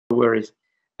worries.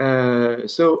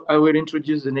 So I will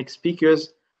introduce the next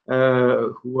speakers,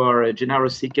 who are Gennaro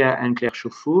SICA and Claire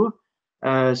CHAUFOUR.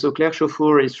 So Claire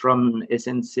CHAUFOUR is from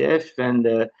SNCF,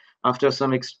 and after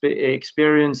some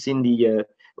experience in the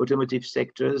automotive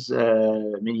sectors,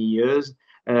 many years,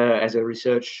 as a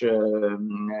research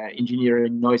engineer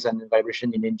in noise and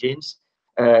vibration in engines,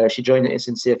 she joined the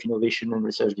SNCF Innovation and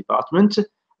Research Department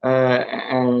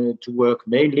and to work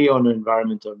mainly on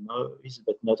environmental noise,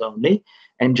 but not only.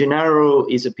 And Gennaro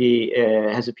has a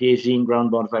PhD in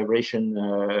ground-bound vibration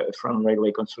from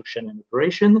railway construction and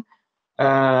operation.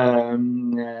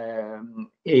 And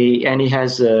he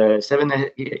has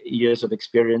 7 years of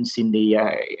experience in the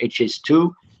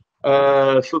HS2,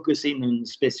 focusing on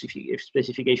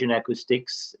specification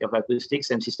acoustics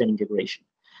and system integration.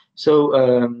 So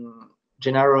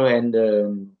Gennaro and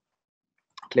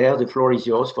Claire, the floor is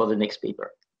yours for the next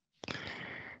paper.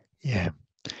 Yeah,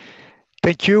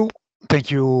 thank you,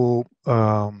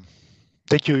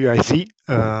 UIC,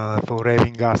 for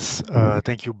having us.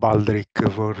 Thank you, Baldric,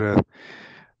 for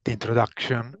the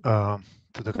introduction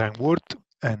to the kind word.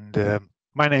 And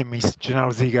my name is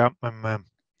Gennaro SICA. I'm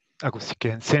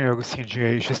senior acoustic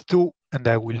engineer HS2, and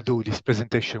I will do this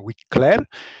presentation with Claire.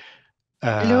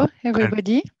 Hello,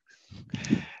 everybody.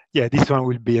 Yeah, this one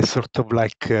will be a sort of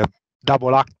like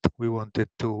double act. We wanted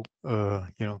to,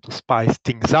 to spice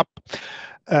things up.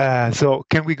 So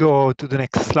can we go to the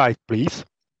next slide, please?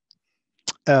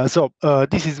 So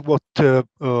this is what we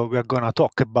are going to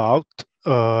talk about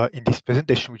in this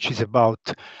presentation, which is about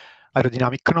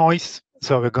aerodynamic noise.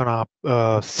 So we're going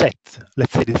to set,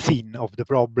 let's say, the scene of the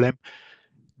problem.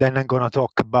 Then I'm going to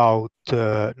talk about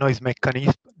noise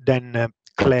mechanism. Then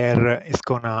Claire is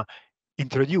going to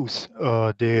introduce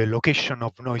the location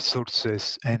of noise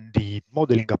sources and the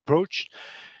modeling approach.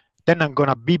 Then I'm going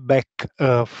to be back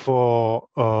for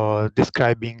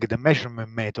describing the measurement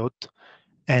method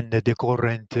and the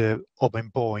current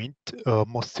open point,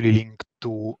 mostly linked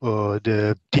to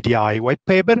the TDI white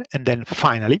paper. And then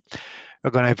finally,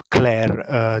 we're going to have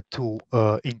Claire to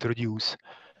introduce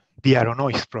the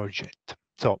AeroNoise project.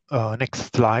 So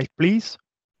next slide, please.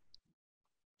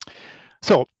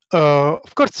 So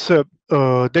of course,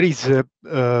 there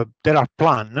are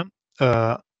plans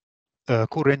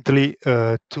currently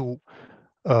to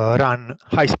run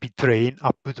high-speed train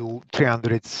up to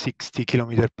 360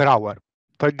 km per hour.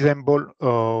 For example,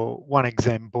 one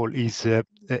example is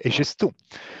HS2,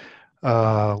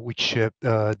 which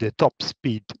the top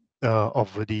speed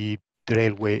of the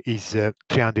railway is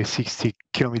 360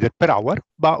 km per hour.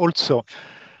 But also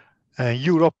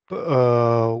Europe,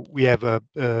 we have a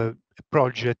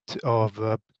project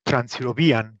of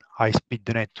trans-European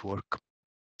high-speed network,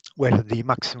 where the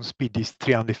maximum speed is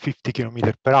 350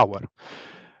 km per hour.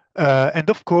 And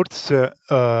of course,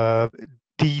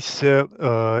 this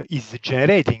is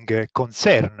generating a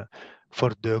concern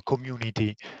for the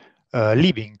community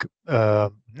living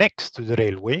next to the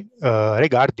railway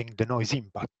regarding the noise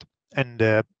impact.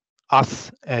 And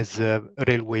us as a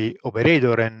railway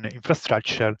operator and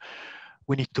infrastructure,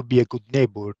 we need to be a good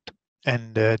neighbor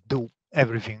and do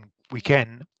everything we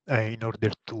can in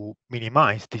order to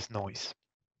minimize this noise.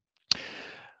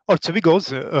 Also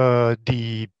because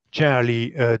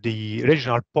generally the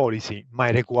regional policy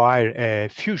might require a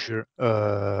future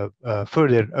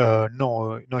further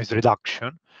noise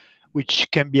reduction, which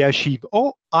can be achieved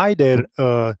or either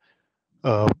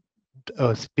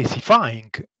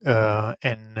specifying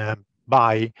and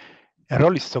by a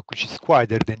rolling stock which is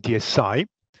quieter than TSI,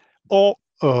 or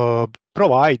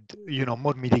provide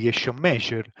more mitigation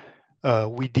measure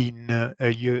within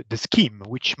the scheme,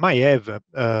 which might have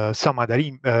some other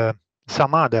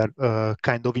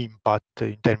kind of impact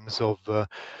in terms of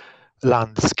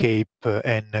landscape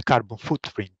and carbon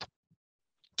footprint.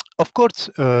 Of course,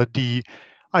 the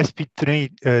high-speed train,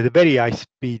 the very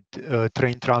high-speed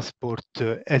train transport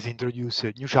has introduced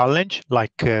a new challenge,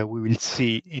 like we will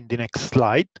see in the next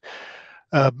slide,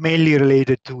 mainly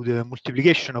related to the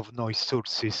multiplication of noise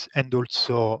sources and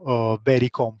also very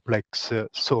complex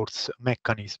source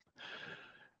mechanism.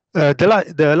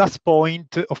 The last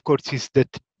point, of course, is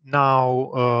that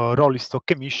now rolling stock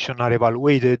emissions are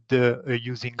evaluated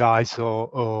using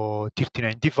ISO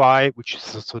 3095, which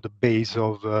is also the base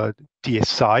of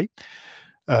TSI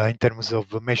in terms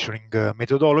of measuring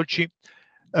methodology,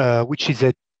 which is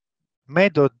a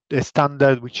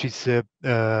standard which is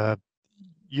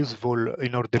useful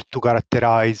in order to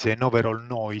characterize an overall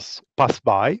noise passed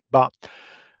by, but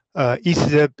is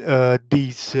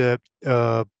this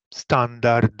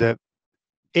standard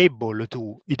able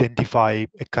to identify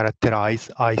and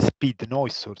characterize high-speed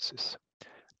noise sources?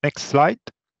 Next slide.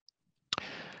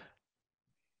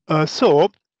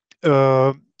 So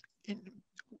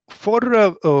for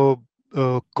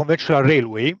conventional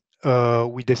railway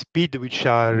with a speed which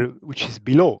is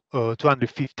below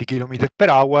 250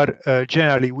 km/h,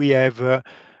 generally we have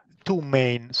two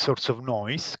main sources of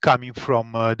noise coming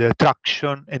from the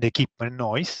traction and equipment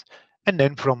noise, and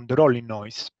then from the rolling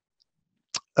noise.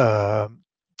 But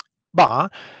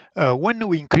when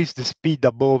we increase the speed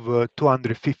above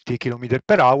 250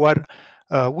 km/h,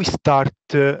 we start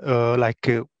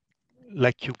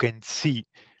like you can see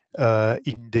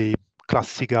in the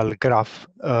classical graph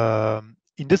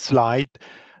in the slide,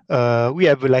 we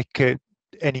have like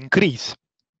an increase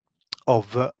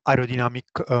of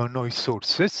aerodynamic noise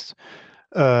sources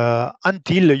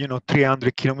until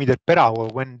 300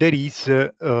 km/h, when there is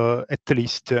at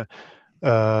least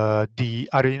the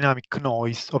aerodynamic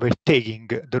noise overtaking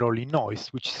the rolling noise,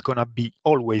 which is going to be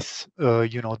always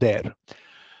there.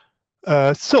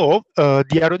 So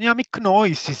the aerodynamic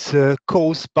noise is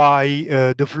caused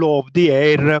by the flow of the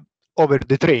air over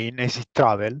the train as it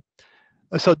travels.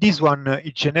 So this one,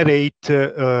 it generates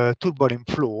turbulent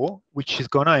flow, which is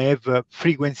going to have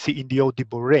frequency in the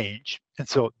audible range. And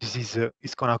so this is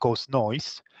going to cause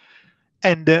noise.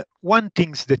 And one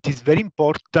thing that is very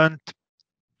important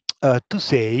to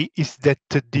say is that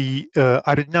the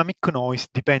aerodynamic noise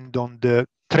depends on the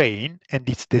train and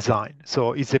its design.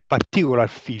 So it's a particular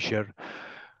feature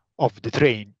of the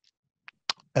train.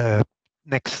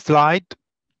 Next slide.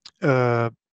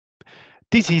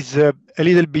 This is a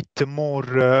little bit more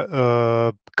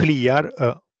clear,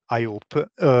 I hope.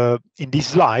 In this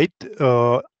slide,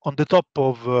 on the top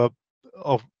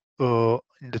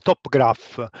in the top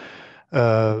graph,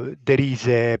 there is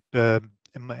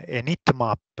an heat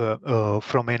map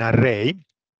from an array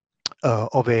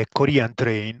of a Korean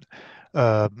train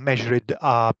measured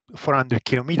at 400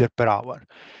 km/h.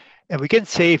 And we can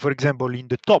say, for example, in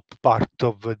the top part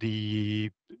of the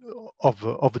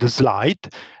slide,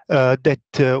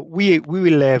 that we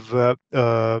will have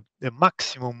a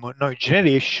maximum noise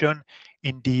generation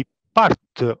in the part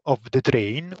of the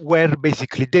train where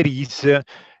basically there is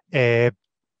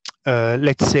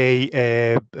let's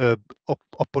say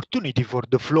opportunity for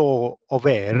the flow of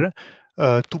air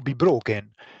to be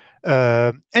broken.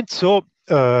 And so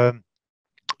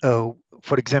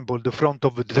for example, the front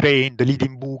of the train, the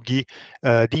leading bogie,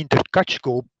 the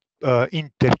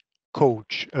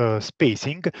intercoach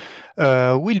spacing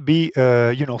will be,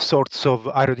 sorts of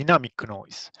aerodynamic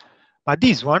noise. But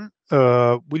this one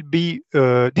will be,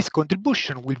 this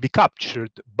contribution will be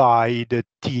captured by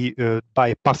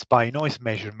by pass-by noise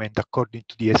measurement according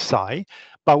to the SI,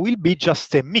 but will be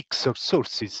just a mix of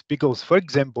sources because, for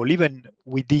example, even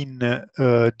within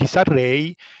this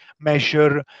array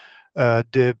measure,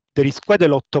 there is quite a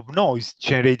lot of noise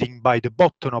generating by the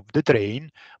bottom of the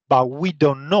train, but we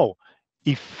don't know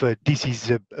if this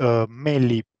is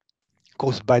mainly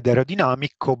caused by the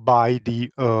aerodynamic or by the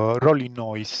rolling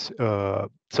noise.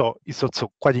 So it's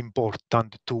also quite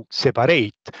important to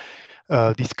separate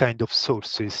these kind of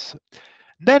sources.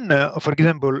 Then, for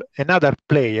example, another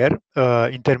player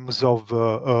in terms of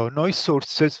noise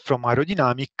sources from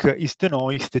aerodynamic is the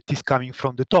noise that is coming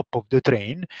from the top of the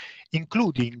train,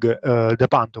 including the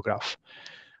pantograph.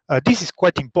 This is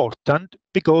quite important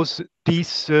because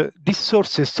these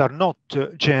sources are not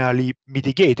generally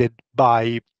mitigated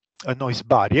by a noise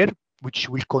barrier, which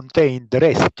will contain the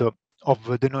rest of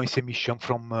the noise emission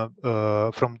from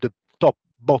the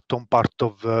bottom part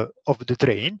of the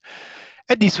train.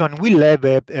 And this one will have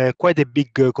quite a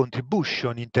big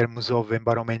contribution in terms of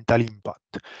environmental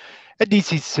impact. And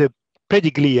this is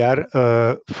pretty clear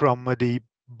from the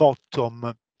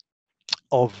bottom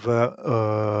of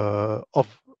the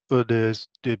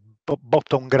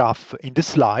bottom graph in the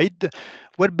slide,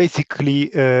 where basically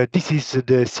this is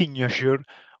the signature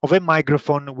of a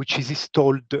microphone which is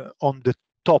installed on the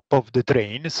top of the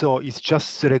train. So it's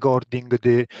just recording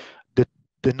the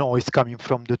noise coming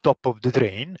from the top of the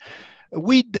train,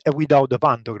 with and without the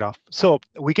pantograph. So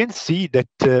we can see that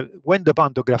when the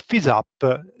pantograph is up,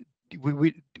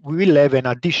 we will have an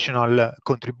additional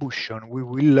contribution. We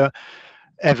will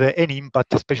have an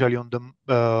impact, especially on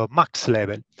the max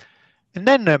level. And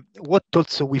then what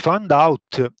also we found out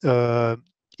in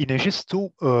HS2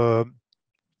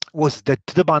 was that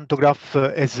the pantograph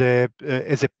has a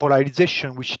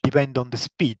polarization which depends on the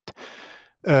speed.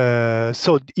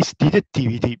 So its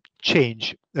detectivity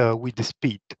change with the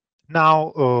speed.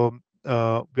 Now we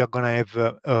are going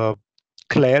to have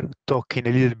Claire talking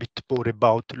a little bit more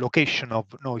about location of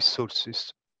noise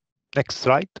sources. Next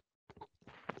slide.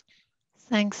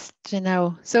 Thanks,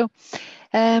 Gennaro. So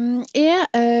Here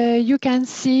you can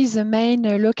see the main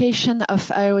location of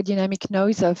aerodynamic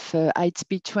noise of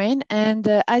high-speed train. And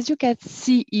as you can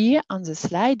see here on the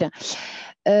slide,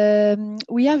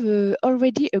 we have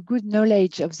already a good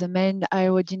knowledge of the main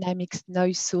aerodynamic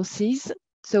noise sources.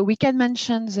 So we can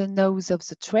mention the nose of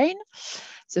the train,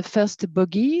 the first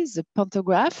bogie, the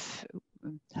pantograph,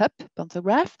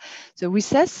 pantograph, the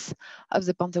recess of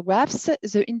the pantographs,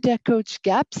 the intercoach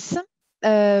gaps,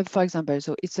 for example.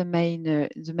 So it's the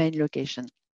main location.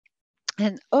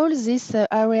 And all these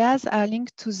areas are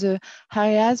linked to the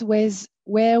areas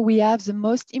where we have the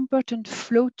most important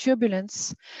flow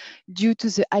turbulence due to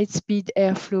the high-speed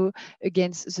airflow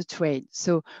against the train.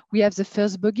 So we have the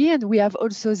first bogie and we have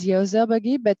also the other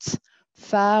bogie, but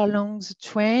far along the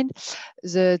train,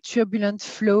 the turbulent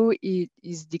flow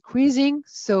is decreasing.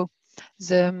 So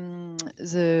the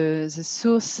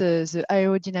source, the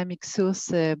aerodynamic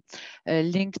source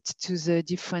linked to the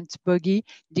different bogie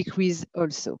decrease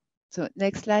also. So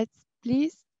next slide,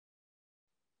 please.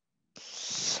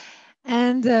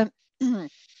 And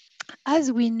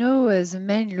as we know the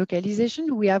main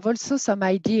localization, we have also some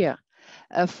idea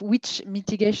of which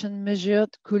mitigation measure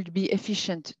could be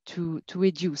efficient to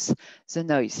reduce the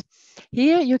noise.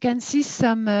 Here you can see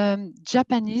some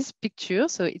Japanese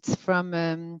pictures. So it's from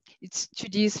it's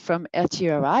studies from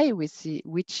RTRI,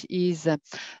 which is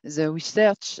the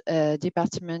research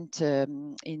department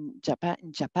in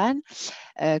Japan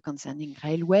concerning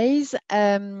railways.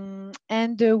 And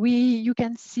you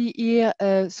can see here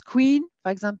a screen,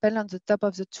 for example, on the top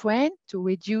of the train to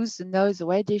reduce the noise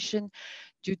radiation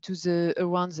due to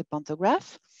around the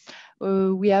pantograph.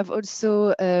 We have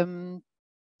also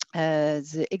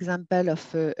the example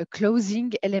of a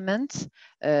closing element,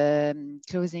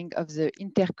 closing of the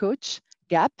intercoach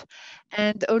gap,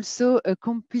 and also a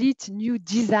complete new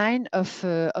design of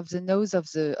the nose of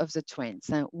the trains.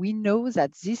 And we know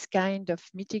that this kind of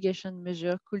mitigation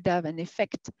measure could have an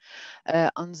effect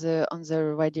on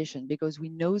the radiation, because we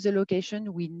know the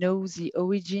location, we know the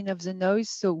origin of the noise,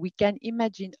 so we can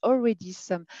imagine already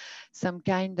some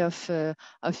kind of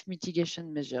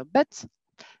mitigation measure. But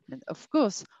and of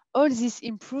course, all this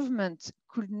improvement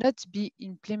could not be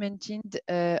implemented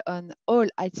on all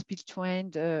high-speed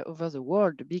trains over the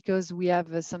world, because we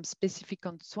have some specific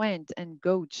constraints and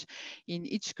gauge in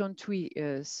each country.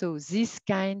 So this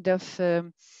kind of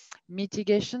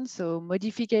mitigation, so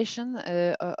modification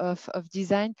of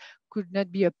design could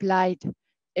not be applied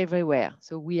everywhere.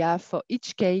 So we have for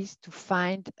each case to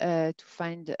find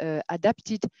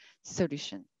adapted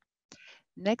solution.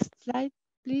 Next slide,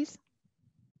 please.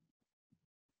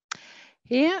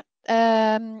 Here,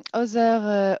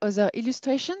 other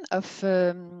illustration of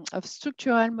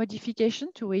structural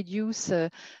modification to reduce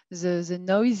the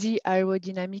noisy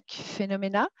aerodynamic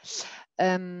phenomena.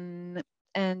 And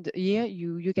here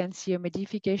you can see a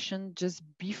modification just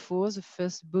before the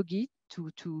first bogie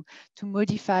to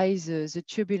modify the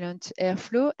turbulent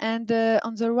airflow. And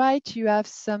on the right, you have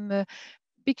some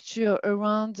picture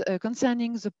around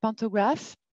concerning the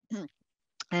pantograph.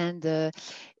 And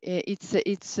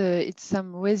it's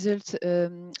some result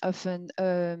of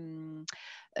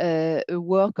a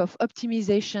work of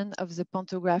optimization of the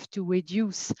pantograph to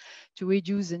reduce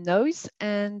the noise.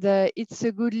 And it's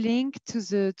a good link to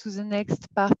the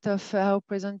next part of our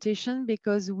presentation,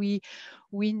 because we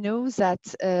know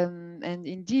that and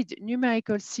indeed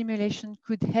numerical simulation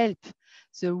could help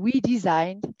the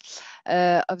redesign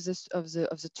of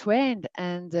the train,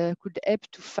 and could help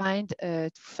to find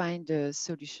a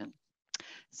solution.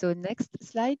 So next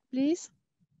slide, please.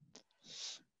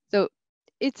 So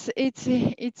it's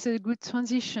a good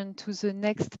transition to the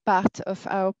next part of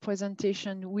our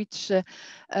presentation, which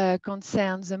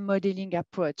concerns the modeling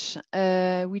approach.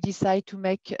 We decide to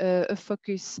make a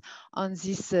focus on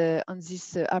this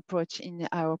approach in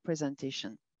our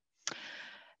presentation.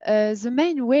 The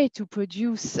main way to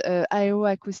produce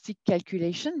aeroacoustic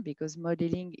calculation, because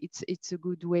modeling it's a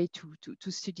good way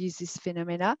to study this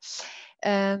phenomena,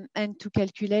 and to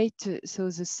calculate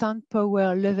so the sound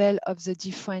power level of the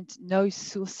different noise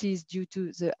sources due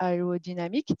to the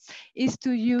aerodynamic, is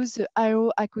to use the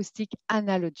aeroacoustic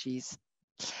analogies.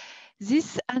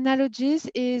 This analogies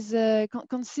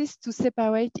consists to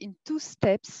separate in two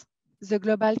steps the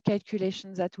global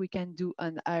calculations that we can do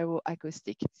on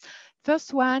aeroacoustic.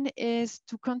 First one is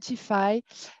to quantify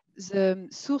the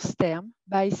source term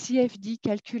by CFD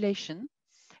calculation.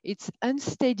 It's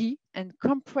unsteady and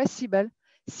compressible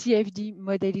CFD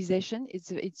modelization.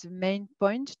 It's the main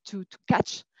point to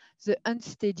catch the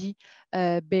unsteady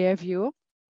behavior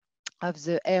of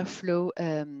the airflow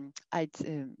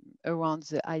around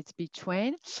the high-speed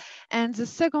train. And the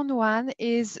second one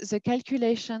is the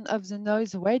calculation of the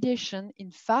noise radiation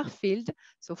in far field,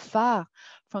 so far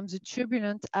from the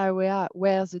turbulent area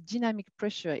where the dynamic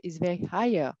pressure is very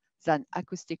higher than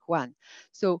acoustic one.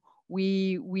 So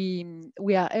we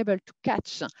are able to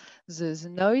catch the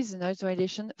noise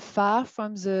radiation far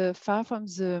from the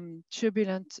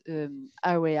turbulent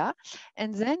area,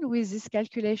 and then with this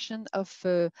calculation of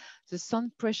the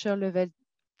sound pressure level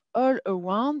all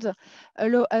around,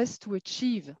 allow us to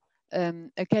achieve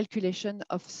a calculation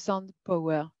of sound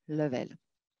power level.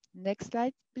 Next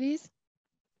slide, please.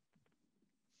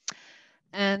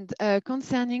 And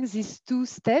concerning these two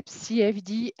steps,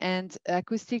 CFD and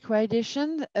acoustic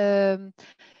radiation,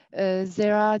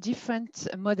 there are different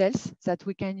models that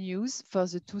we can use for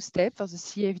the two steps, for the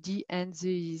CFD and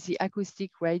the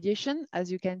acoustic radiation,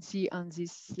 as you can see on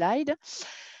this slide.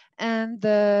 And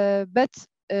all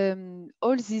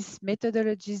these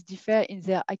methodologies differ in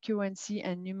their accuracy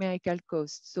and numerical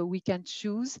cost. So we can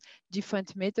choose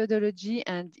different methodology,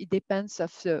 and it depends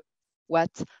of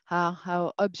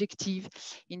how objective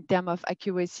in terms of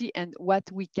accuracy and what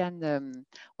we can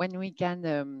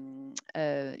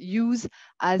use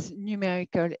as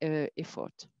numerical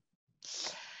effort.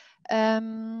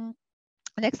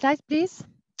 Next slide, please.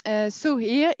 So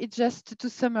here, it's just to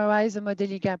summarize the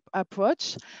modeling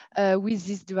approach. With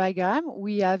this diagram,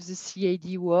 we have the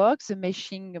CAD work, the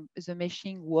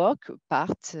meshing work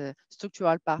part,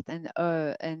 structural part, and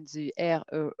the air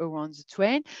around the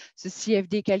train, the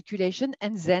CFD calculation,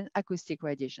 and then acoustic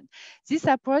radiation. This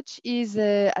approach is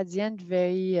at the end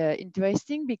very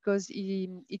interesting because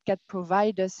it can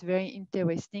provide us very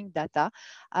interesting data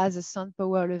as a sound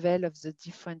power level of the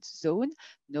different zone,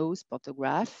 nose,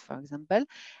 pantograph, for example,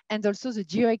 and also the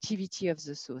directivity of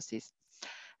the sources.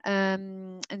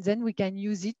 And then we can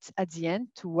use it at the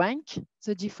end to rank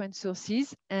the different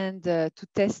sources and to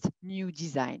test new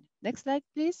design. Next slide,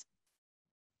 please.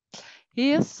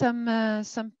 Here's some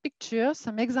pictures,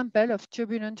 some example of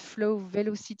turbulent flow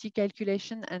velocity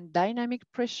calculation and dynamic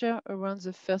pressure around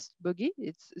the first bogie.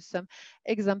 It's some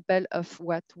example of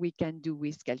what we can do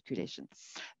with calculation.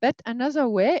 But another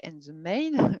way, and the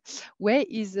main way,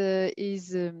 is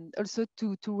also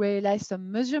to realize some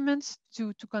measurements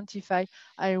to quantify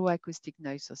aeroacoustic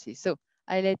noise sources. So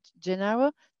I let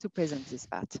Gennaro to present this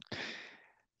part.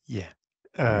 Yeah.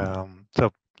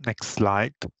 So next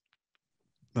slide.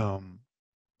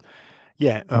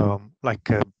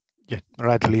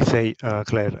 Rightly say,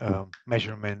 Claire,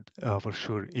 measurement for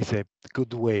sure is a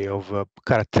good way of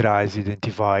characterize,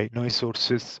 identify noise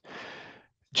sources.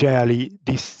 Generally,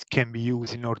 this can be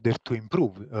used in order to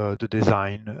improve the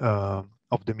design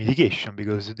of the mitigation,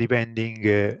 because depending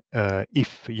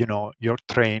if your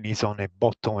train is on a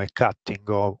bottom a cutting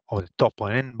or the top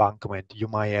on an embankment, you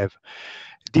might have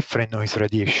different noise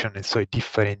radiation, and so a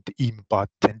different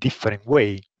impact and different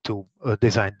way to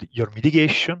design your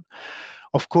mitigation.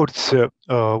 Of course, we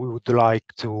would like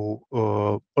to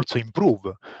also improve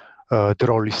the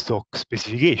rolling stock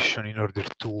specification in order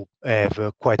to have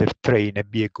a quieter train and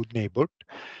be a good neighbor.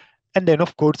 And then,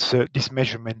 of course, this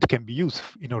measurement can be used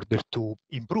in order to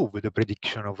improve the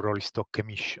prediction of rolling stock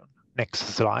emission. Next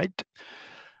slide.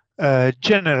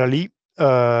 Generally,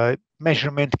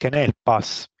 measurement can help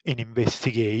us in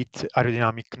investigate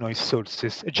aerodynamic noise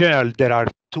sources. In general, there are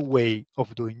two ways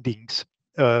of doing things.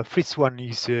 First one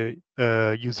is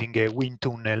using a wind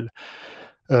tunnel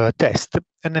test,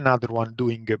 and another one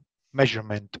doing a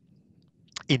measurement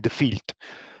in the field.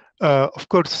 Of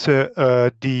course,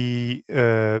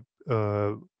 the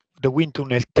wind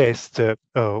tunnel test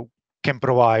can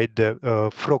provide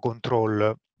flow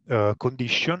control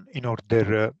condition in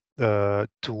order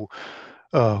to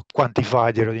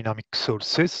quantify the aerodynamic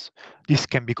sources. This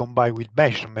can be combined with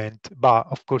measurement, but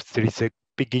of course there is a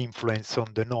big influence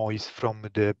on the noise from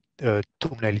the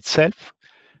tunnel itself.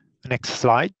 Next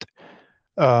slide.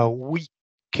 We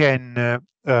can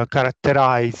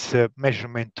characterize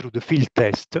measurement through the field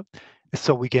test.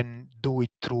 So we can do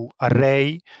it through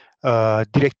array,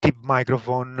 directive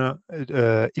microphone.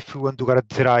 If we want to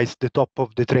characterize the top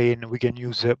of the train, we can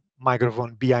use a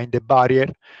microphone behind the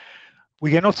barrier. We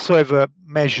can also have a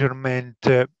measurement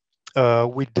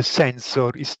with the sensor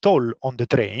installed on the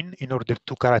train in order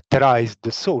to characterize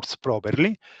the source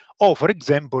properly. Or, for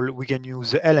example, we can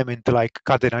use element like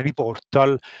catenary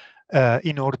portal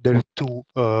in order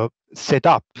to set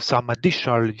up some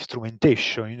additional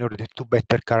instrumentation in order to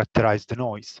better characterize the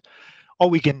noise. Or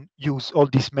we can use all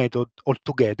these methods all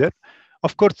together.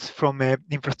 Of course, from an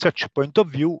infrastructure point of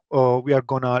view, we are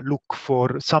going to look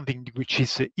for something which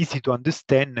is easy to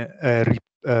understand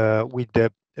with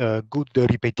the good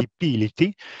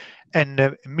repeatability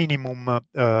and minimum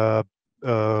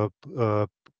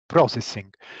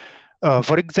processing.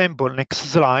 For example, next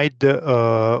slide,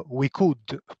 we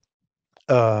could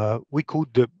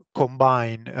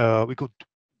combine, we could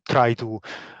try to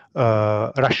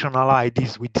rationalize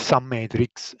this with some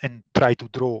metrics and try to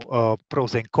draw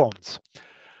pros and cons.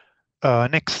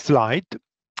 Next slide.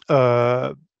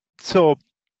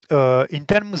 In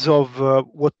terms of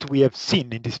what we have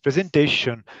seen in this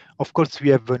presentation, of course, we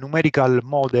have a numerical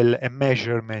model and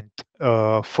measurement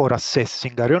for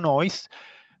assessing aero noise,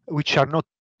 which are not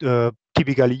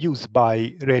typically used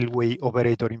by railway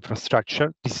operator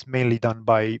infrastructure. This is mainly done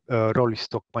by rolling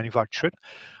stock manufacturer.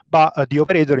 But the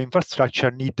operator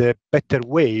infrastructure need a better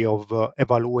way of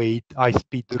evaluate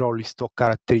high-speed rolling stock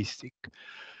characteristic.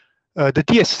 The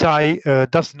TSI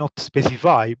does not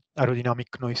specify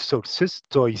aerodynamic noise sources,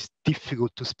 so it's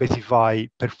difficult to specify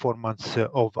performance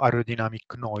of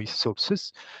aerodynamic noise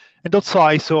sources. And also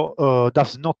ISO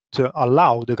does not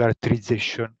allow the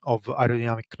characterization of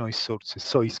aerodynamic noise sources,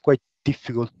 so it's quite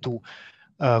difficult to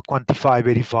quantify,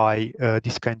 verify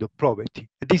this kind of property.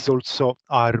 These also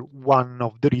are one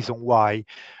of the reasons why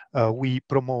we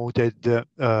promoted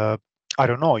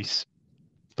aero noise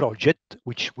project,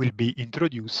 which will be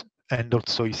introduced and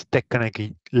also is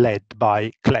technically led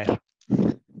by Claire.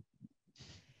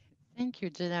 Thank you,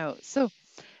 Gennaro. So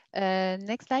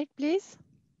next slide, please.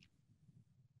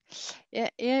 Yeah,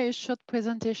 here a short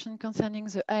presentation concerning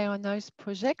the aero noise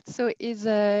project. So is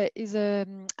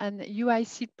an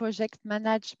UIC project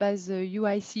managed by the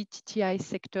UIC TTI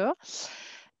sector.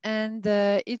 And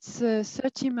it's a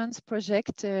 30-month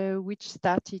project which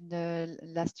started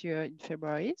last year in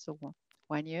February, so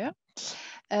 1 year.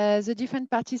 The different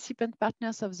participant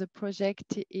partners of the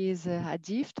project is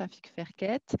ADIF, Traffic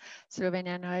Verket,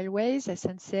 Slovenian Railways,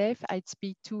 SNCF,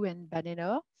 Lightspeed 2 and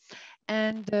Banenor.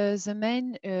 And the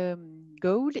main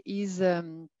goal is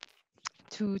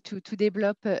to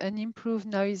develop an improved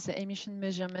noise emission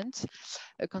measurement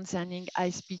concerning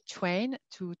high-speed train,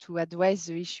 to address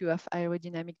the issue of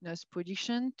aerodynamic noise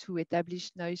production, to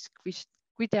establish noise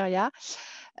criteria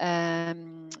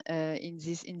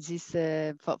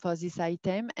for this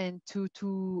item, and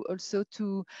to also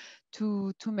to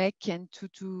make and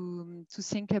to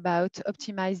think about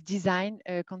optimized design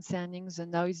concerning the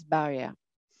noise barrier.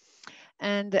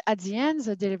 And at the end,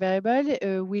 the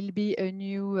deliverable will be a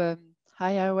new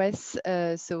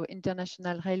IRS, so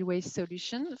International Railway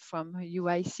Solution from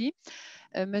UIC,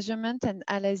 a measurement and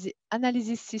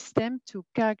analysis system to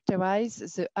characterize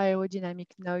the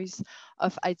aerodynamic noise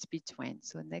of high-speed trains.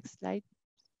 So next slide,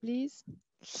 please.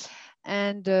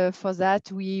 And for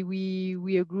that,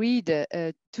 we agreed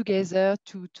together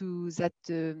that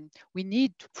we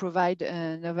need to provide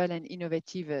a novel and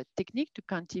innovative technique to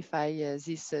quantify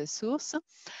this source.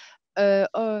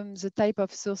 The type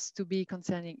of source to be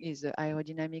concerning is the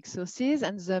aerodynamic sources,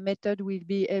 and the method will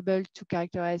be able to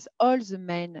characterize all the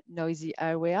main noisy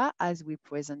area as we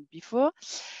present before.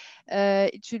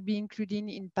 It should be included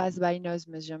in pass-by noise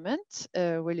measurement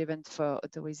relevant for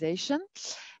authorization,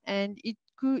 and it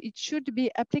should be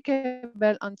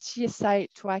applicable on TSI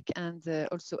track and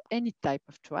also any type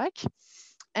of track.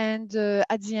 And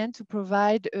at the end, to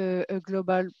provide a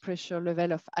global pressure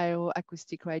level of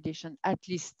aeroacoustic radiation, at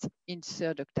least in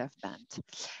 3rd octave band.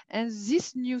 And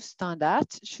this new standard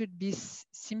should be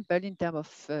simple in terms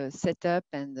of setup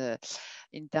and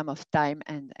in terms of time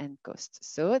and cost.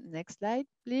 So next slide,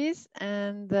 please.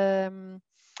 And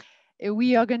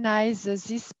we organize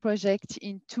this project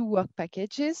in 2 work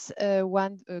packages,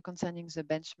 one concerning the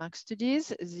benchmark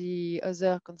studies, the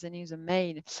other concerning the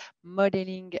main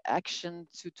modeling action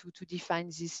to define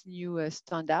this new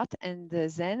standard, and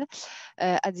then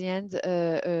at the end,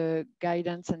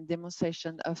 guidance and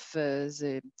demonstration of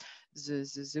the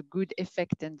good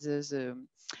effect and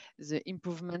the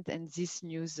improvement and this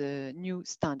new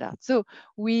standard. So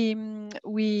we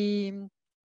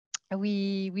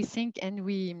think and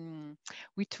we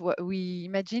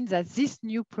imagine that this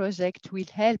new project will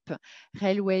help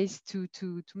railways to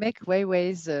make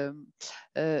railways a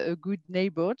good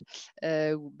neighbor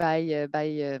by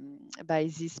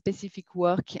this specific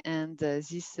work and this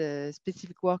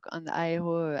specific work on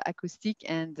aeroacoustic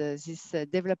and this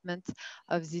development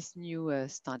of this new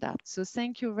standard. So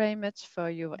thank you very much for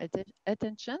your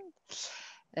attention.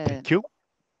 Thank you.